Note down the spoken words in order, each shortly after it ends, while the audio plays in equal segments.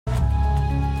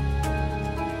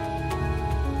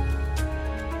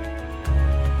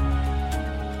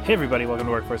Hey everybody, welcome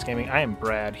to Workforce Gaming. I am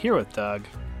Brad, here with Doug.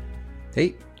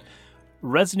 Hey.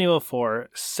 Resident Evil 4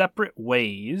 Separate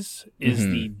Ways is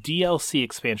the DLC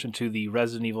expansion to the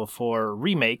Resident Evil 4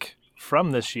 remake from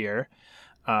this year.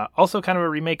 Also kind of a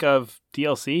remake of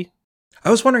DLC. I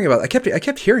was wondering about, I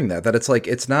kept hearing that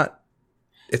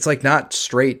it's not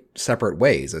straight Separate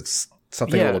Ways. It's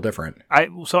something a little different.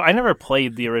 So I never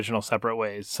played the original Separate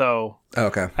Ways, so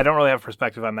okay. I don't really have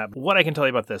perspective on that. But what I can tell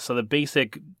you about this, so the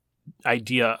basic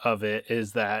idea of it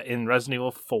is that in Resident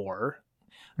Evil 4,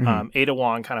 Ada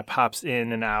Wong kind of pops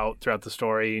in and out throughout the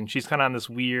story, and she's kind of on this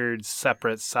weird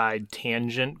separate side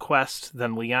tangent quest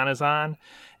than Leon is on.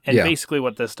 And basically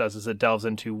what this does is it delves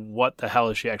into what the hell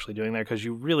is she actually doing there, because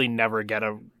you really never get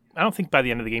I don't think by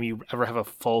the end of the game you ever have a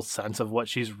full sense of what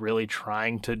she's really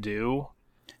trying to do.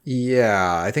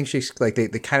 Yeah, I think she's like, they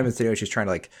kind of insinuate she's trying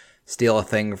to like steal a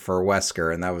thing for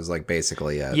Wesker, and that was like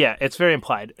basically it. Yeah, it's very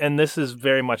implied. And this is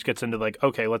very much gets into like,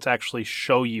 okay, let's actually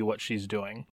show you what she's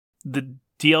doing. The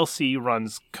DLC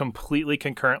runs completely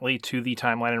concurrently to the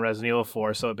timeline in Resident Evil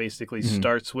 4, so it basically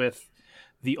starts with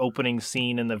the opening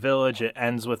scene in the village. It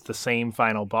ends with the same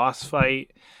final boss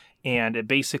fight, and it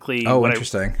basically...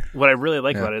 interesting. What I really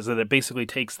like about it is that it basically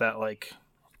takes that, like,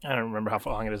 I don't remember how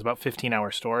long it is, about 15-hour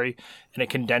story, and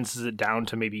it condenses it down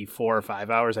to maybe 4 or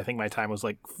 5 hours. I think my time was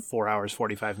like 4 hours,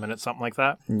 45 minutes, something like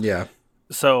that. Yeah.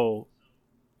 So...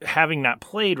 having not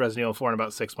played Resident Evil 4 in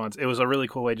about 6 months, it was a really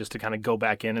cool way just to kind of go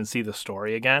back in and see the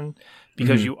story again,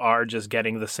 because you are just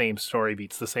getting the same story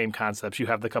beats, the same concepts. You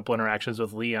have the couple interactions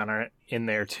with Leon are in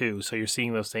there too, so you're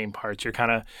seeing those same parts. You're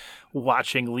kind of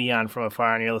watching Leon from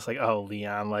afar, and you're just like, oh,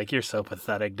 Leon, like, you're so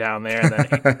pathetic down there. And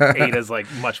then Ada's like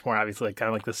much more obviously like, kind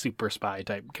of like the super spy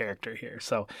type character here.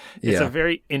 So it's a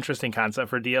very interesting concept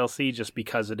for DLC, just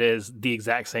because it is the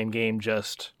exact same game,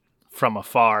 just from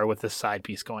afar with this side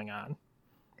piece going on.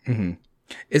 Mm-hmm.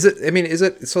 Is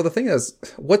it, so the thing is,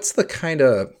 what's the kind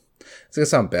of, it's going to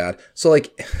sound bad. So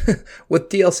like with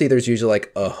DLC, there's usually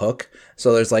like a hook.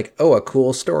 So there's like, oh, a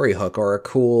cool story hook or a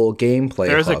cool gameplay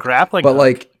There's hook. a grappling but hook.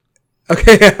 Like,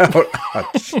 okay.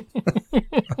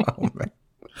 Oh, man.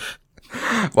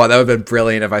 Wow, that would have been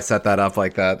brilliant if I set that up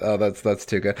like that. Oh, that's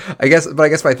too good. I guess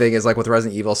my thing is like with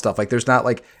Resident Evil stuff, like there's not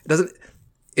like,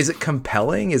 is it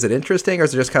compelling? Is it interesting? Or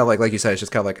is it just kind of like you said, it's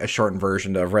just kind of like a shortened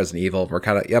version of Resident Evil? We're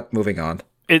kind of, moving on.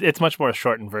 It's much more a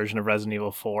shortened version of Resident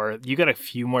Evil 4. You got a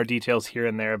few more details here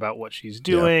and there about what she's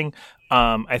doing.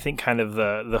 Yeah. I think kind of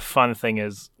the fun thing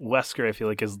is Wesker, I feel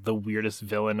like, is the weirdest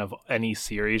villain of any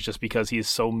series, just because he's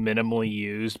so minimally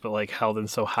used, but like held in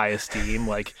so high esteem.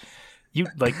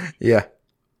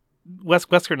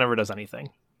 Wesker never does anything.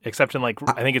 Except in, like,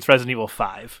 I think it's Resident Evil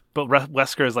 5. But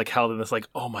Wesker is, like, held in this, like,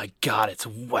 oh my god, it's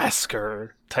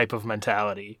Wesker type of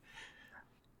mentality.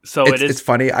 So it's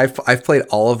funny. I've played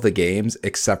all of the games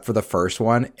except for the first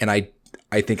one, and I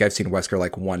think I've seen Wesker,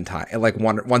 like, one time. Like,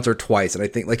 once or twice, and I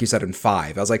think, like you said, in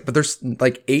 5. I was like, but there's,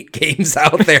 like, 8 games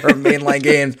out there, mainline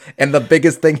games, and the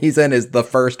biggest thing he's in is the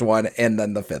first one and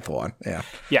then the 5th one. Yeah.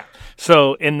 Yeah.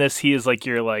 So in this, he is like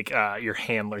your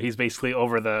handler. He's basically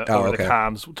over the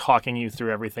comms, talking you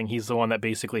through everything. He's the one that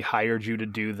basically hired you to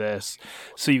do this.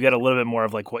 So you get a little bit more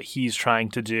of like what he's trying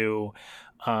to do,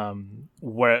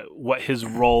 what his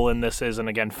role in this is. And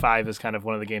again, 5 is kind of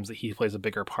one of the games that he plays a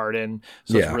bigger part in.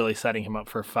 So it's really setting him up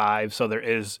for 5. So there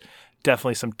is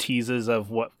definitely some teases of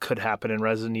what could happen in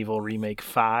Resident Evil Remake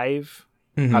 5.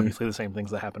 Obviously the same things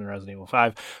that happen in Resident Evil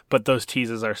 5, but those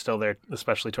teases are still there,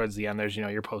 especially towards the end. There's,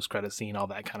 your post-credit scene, all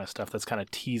that kind of stuff that's kind of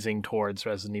teasing towards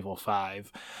Resident Evil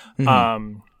 5.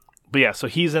 But yeah, so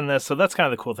he's in this, so that's kind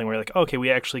of the cool thing where you're like, okay, we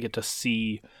actually get to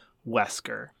see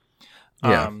Wesker.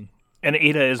 And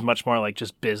Ada is much more like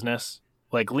just business.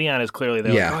 Like Leon is clearly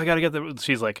there, like, oh, I gotta get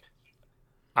she's like,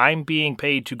 I'm being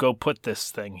paid to go put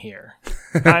this thing here.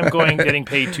 I'm getting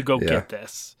paid to go get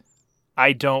this.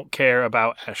 I don't care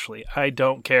about Ashley. I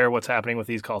don't care what's happening with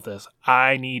these cultists.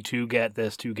 I need to get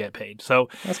this to get paid. So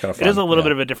that's kind of fun. It is a little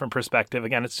bit of a different perspective.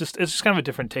 Again, it's just kind of a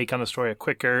different take on the story, a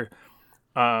quicker,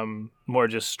 more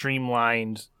just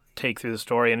streamlined take through the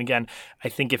story. And again, I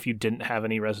think if you didn't have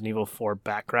any Resident Evil 4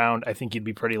 background, I think you'd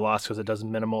be pretty lost, because it does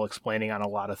minimal explaining on a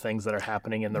lot of things that are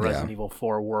happening in the Resident Evil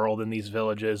 4 world, in these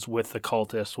villages, with the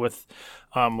cultists, with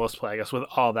Los Plagas, with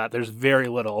all that. There's very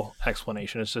little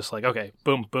explanation. It's just like, okay,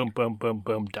 boom, boom, boom, boom,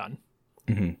 boom, done.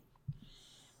 Mm-hmm.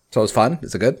 So it's fun?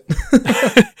 Is it good?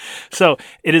 So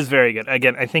it is very good.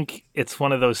 Again, I think it's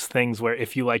one of those things where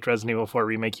if you liked Resident Evil 4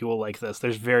 Remake, you will like this.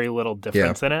 There's very little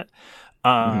difference in it.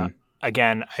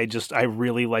 again, I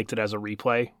really liked it as a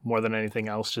replay more than anything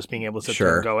else, just being able to sit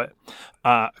there and go it.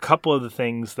 A couple of the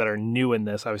things that are new in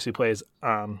this, obviously plays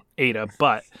Ada,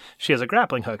 but she has a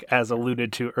grappling hook, as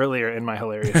alluded to earlier in my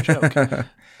hilarious joke,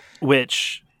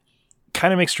 which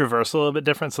kind of makes traversal a little bit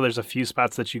different. So there's a few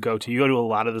spots that you go to. You go to a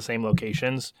lot of the same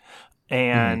locations.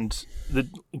 And the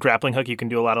grappling hook, you can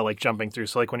do a lot of like jumping through.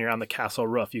 So like when you're on the castle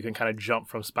roof, you can kind of jump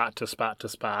from spot to spot to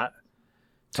spot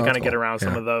to kind of get around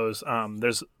some of those.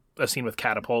 There's a scene with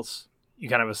catapults. You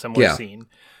kind of have a similar scene.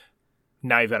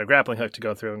 Now you've got a grappling hook to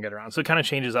go through and get around. So it kind of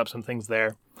changes up some things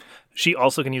there. She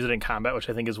also can use it in combat, which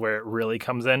I think is where it really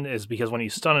comes in, is because when you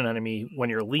stun an enemy, when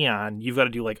you're Leon, you've got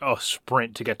to do like a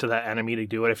sprint to get to that enemy to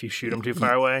do it if you shoot them too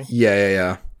far away.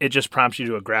 Yeah. It just prompts you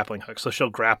to a grappling hook. So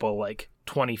she'll grapple like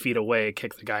 20 feet away,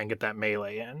 kick the guy, and get that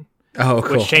melee in. Oh,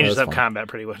 cool. Which changes up combat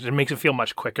pretty much. It makes it feel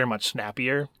much quicker, much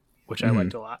snappier, which I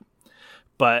liked a lot.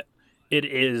 But it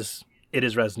is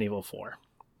Resident Evil 4.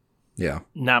 Yeah.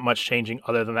 Not much changing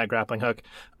other than that grappling hook.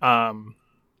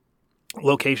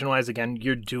 Location-wise, again,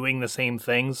 you're doing the same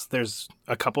things. There's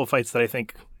a couple of fights that I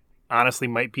think, honestly,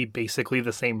 might be basically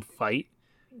the same fight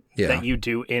that you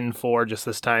do in 4, just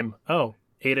this time. Oh,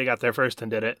 Ada got there first and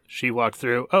did it. She walked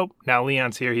through. Oh, now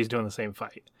Leon's here. He's doing the same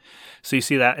fight. So you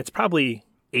see that. It's probably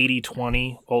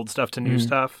 80-20, old stuff to new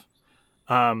stuff.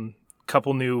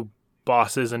 Couple new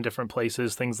bosses in different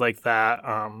places, things like that.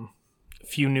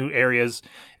 Few new areas.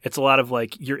 It's a lot of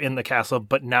like, you're in the castle,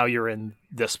 but now you're in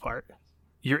this part.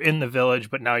 You're in the village,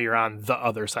 but now you're on the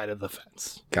other side of the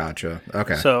fence. Gotcha.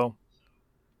 Okay. So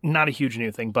not a huge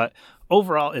new thing, but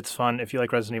overall it's fun. If you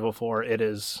like Resident Evil 4, it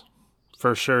is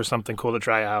for sure something cool to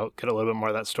try out. Get a little bit more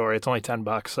of that story. It's only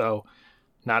 $10, so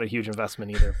not a huge investment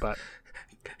either, but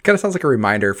kind of sounds like a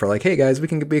reminder for like, hey guys, we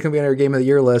can be on our game of the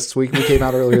year list. We came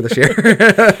out earlier this year.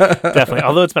 Definitely.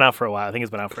 Although it's been out for a while. I think it's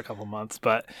been out for a couple months,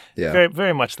 but very,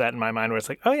 very much that in my mind where it's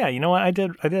like, oh yeah, you know what? I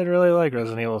did really like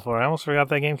Resident Evil 4. I almost forgot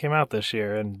that game came out this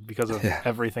year and because of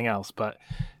everything else. But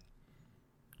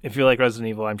if you like Resident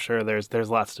Evil, I'm sure there's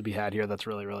lots to be had here. That's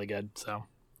really, really good. So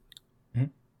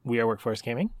we are Workforce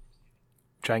Gaming.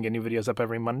 Try and get new videos up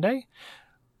every Monday.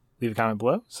 Leave a comment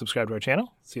below. Subscribe to our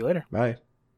channel. See you later. Bye.